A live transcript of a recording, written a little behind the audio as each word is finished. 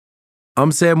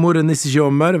I'm Sam Wood, and this is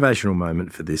your motivational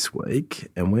moment for this week.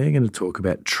 And we're going to talk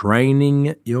about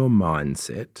training your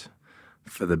mindset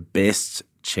for the best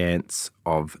chance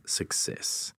of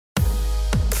success.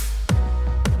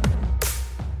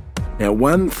 Now,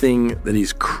 one thing that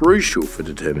is crucial for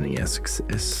determining our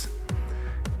success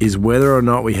is whether or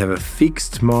not we have a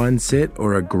fixed mindset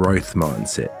or a growth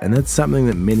mindset. And that's something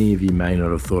that many of you may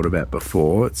not have thought about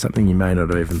before. It's something you may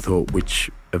not have even thought,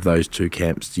 which of those two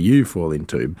camps do you fall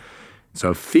into?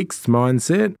 So a fixed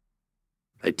mindset,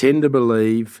 they tend to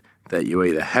believe that you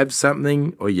either have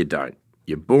something or you don't.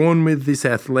 You're born with this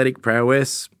athletic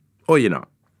prowess or you're not.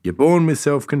 You're born with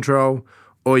self-control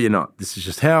or you're not. This is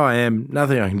just how I am,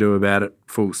 nothing I can do about it,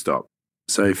 full stop.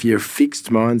 So if you're a fixed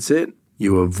mindset,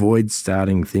 you avoid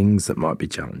starting things that might be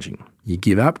challenging. You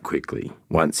give up quickly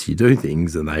once you do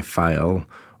things and they fail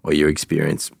or you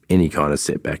experience any kind of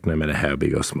setback, no matter how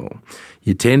big or small.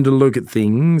 You tend to look at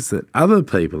things that other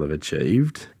people have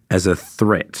achieved as a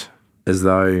threat, as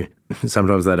though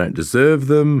sometimes they don't deserve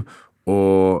them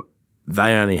or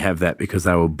they only have that because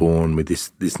they were born with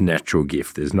this natural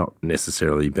gift. There's not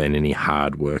necessarily been any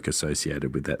hard work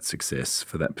associated with that success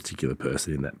for that particular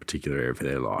person in that particular area of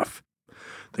their life.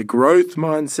 The growth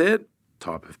mindset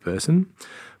type of person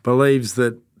believes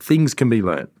that things can be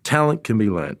learnt, talent can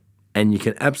be learnt, and you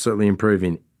can absolutely improve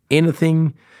in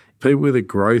anything. People with a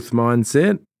growth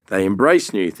mindset, they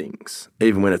embrace new things,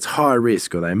 even when it's high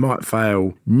risk or they might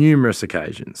fail numerous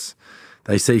occasions.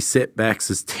 They see setbacks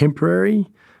as temporary,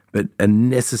 but a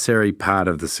necessary part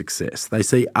of the success. They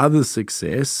see other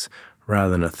success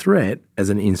rather than a threat as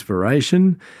an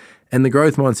inspiration. And the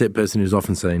growth mindset person is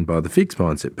often seen by the fixed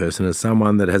mindset person as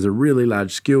someone that has a really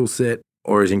large skill set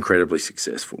or is incredibly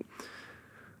successful.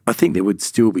 I think there would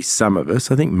still be some of us,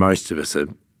 I think most of us are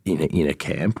in a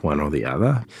camp, one or the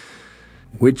other.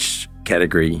 Which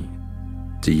category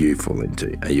do you fall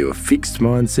into? Are you a fixed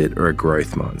mindset or a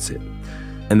growth mindset?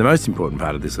 And the most important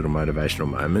part of this little motivational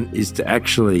moment is to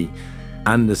actually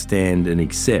understand and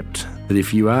accept that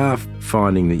if you are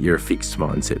finding that you're a fixed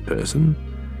mindset person,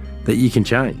 that you can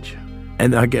change.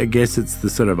 And I guess it's the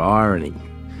sort of irony,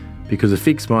 because a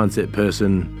fixed mindset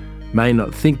person may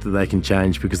not think that they can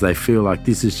change because they feel like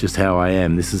this is just how I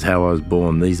am, this is how I was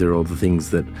born, these are all the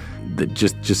things that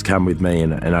just come with me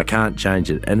and I can't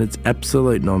change it. And it's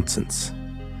absolute nonsense.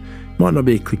 Might not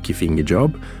be a click your finger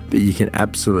job, but you can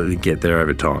absolutely get there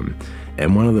over time.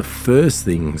 And one of the first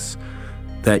things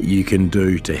that you can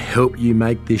do to help you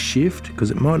make this shift,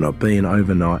 because it might not be an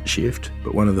overnight shift,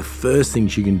 but one of the first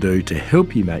things you can do to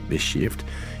help you make this shift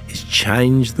is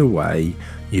change the way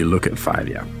you look at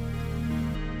failure.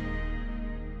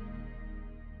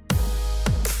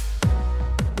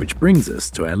 Which brings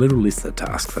us to our little listener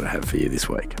task that I have for you this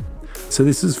week. So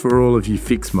this is for all of you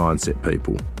fixed mindset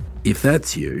people. If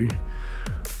that's you,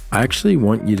 I actually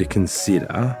want you to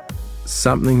consider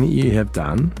something that you have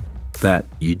done that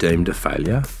you deemed a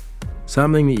failure,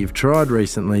 something that you've tried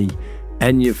recently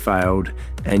and you've failed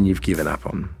and you've given up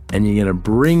on. And you're going to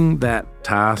bring that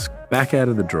task back out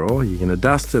of the drawer, you're going to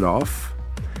dust it off,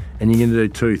 and you're going to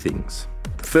do two things.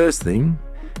 The first thing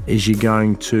is you're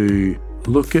going to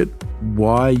look at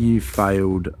why you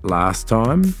failed last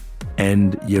time,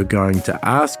 and you're going to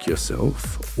ask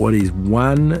yourself, what is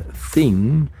one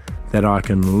thing that I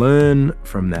can learn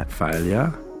from that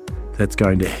failure that's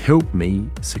going to help me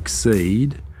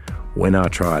succeed when I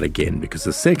try it again? Because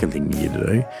the second thing you need to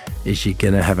do is you're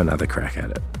going to have another crack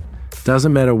at it.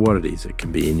 Doesn't matter what it is. It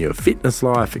can be in your fitness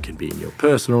life, it can be in your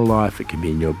personal life, it can be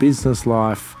in your business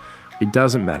life. It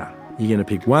doesn't matter. You're going to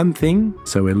pick one thing.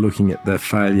 So we're looking at the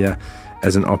failure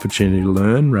as an opportunity to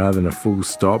learn rather than a full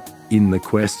stop in the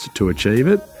quest to achieve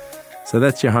it. So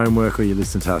that's your homework or your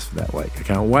listener task for that week. I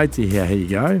can't wait to hear how you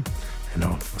go, and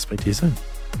I'll speak to you soon.